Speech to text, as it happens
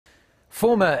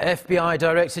Former FBI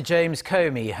Director James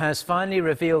Comey has finally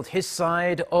revealed his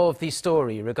side of the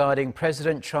story regarding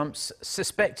President Trump's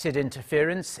suspected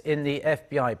interference in the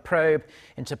FBI probe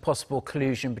into possible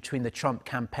collusion between the Trump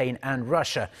campaign and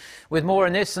Russia. With more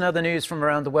on this and other news from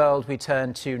around the world, we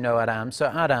turn to Ro Aram. So,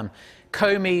 Aram,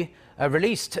 Comey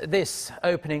released this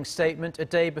opening statement a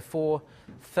day before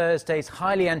Thursday's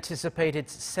highly anticipated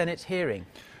Senate hearing.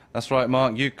 That's right,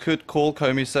 Mark. You could call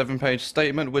Comey's 7-page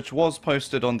statement, which was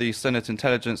posted on the Senate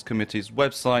Intelligence Committee's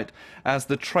website, as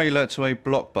the trailer to a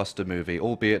blockbuster movie,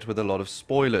 albeit with a lot of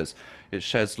spoilers. It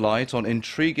sheds light on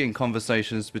intriguing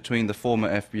conversations between the former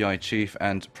FBI chief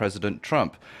and President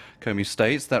Trump. Comey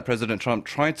states that President Trump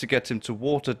tried to get him to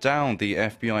water down the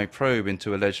FBI probe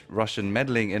into alleged Russian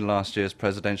meddling in last year's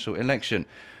presidential election.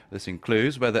 This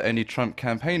includes whether any Trump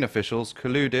campaign officials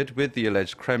colluded with the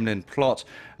alleged Kremlin plot,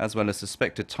 as well as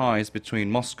suspected ties between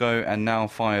Moscow and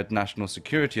now-fired National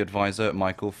Security Advisor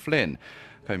Michael Flynn.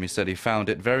 Comey said he found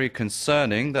it very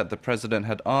concerning that the president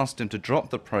had asked him to drop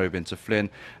the probe into Flynn,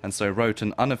 and so wrote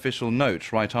an unofficial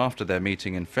note right after their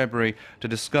meeting in February to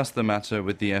discuss the matter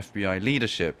with the FBI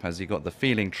leadership, as he got the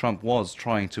feeling Trump was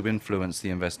trying to influence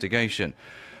the investigation.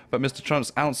 But Mr.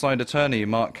 Trump's outside attorney,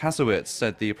 Mark Kasowitz,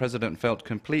 said the president felt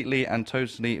completely and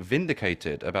totally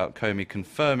vindicated about Comey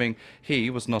confirming he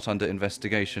was not under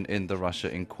investigation in the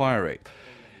Russia inquiry.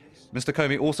 Mr.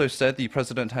 Comey also said the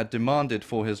president had demanded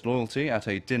for his loyalty at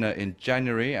a dinner in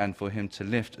January and for him to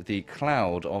lift the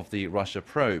cloud of the Russia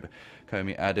probe.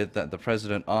 Comey added that the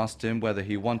president asked him whether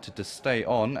he wanted to stay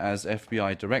on as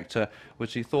FBI director,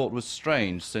 which he thought was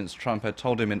strange since Trump had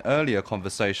told him in earlier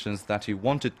conversations that he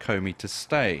wanted Comey to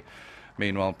stay.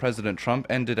 Meanwhile, President Trump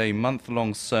ended a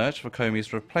month-long search for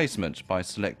Comey's replacement by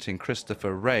selecting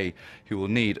Christopher Wray, who will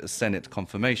need Senate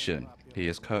confirmation. He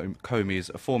is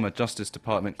Comey's former Justice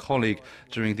Department colleague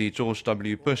during the George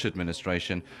W. Bush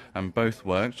administration, and both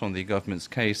worked on the government's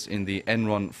case in the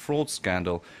Enron fraud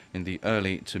scandal in the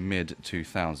early to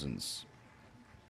mid-2000s.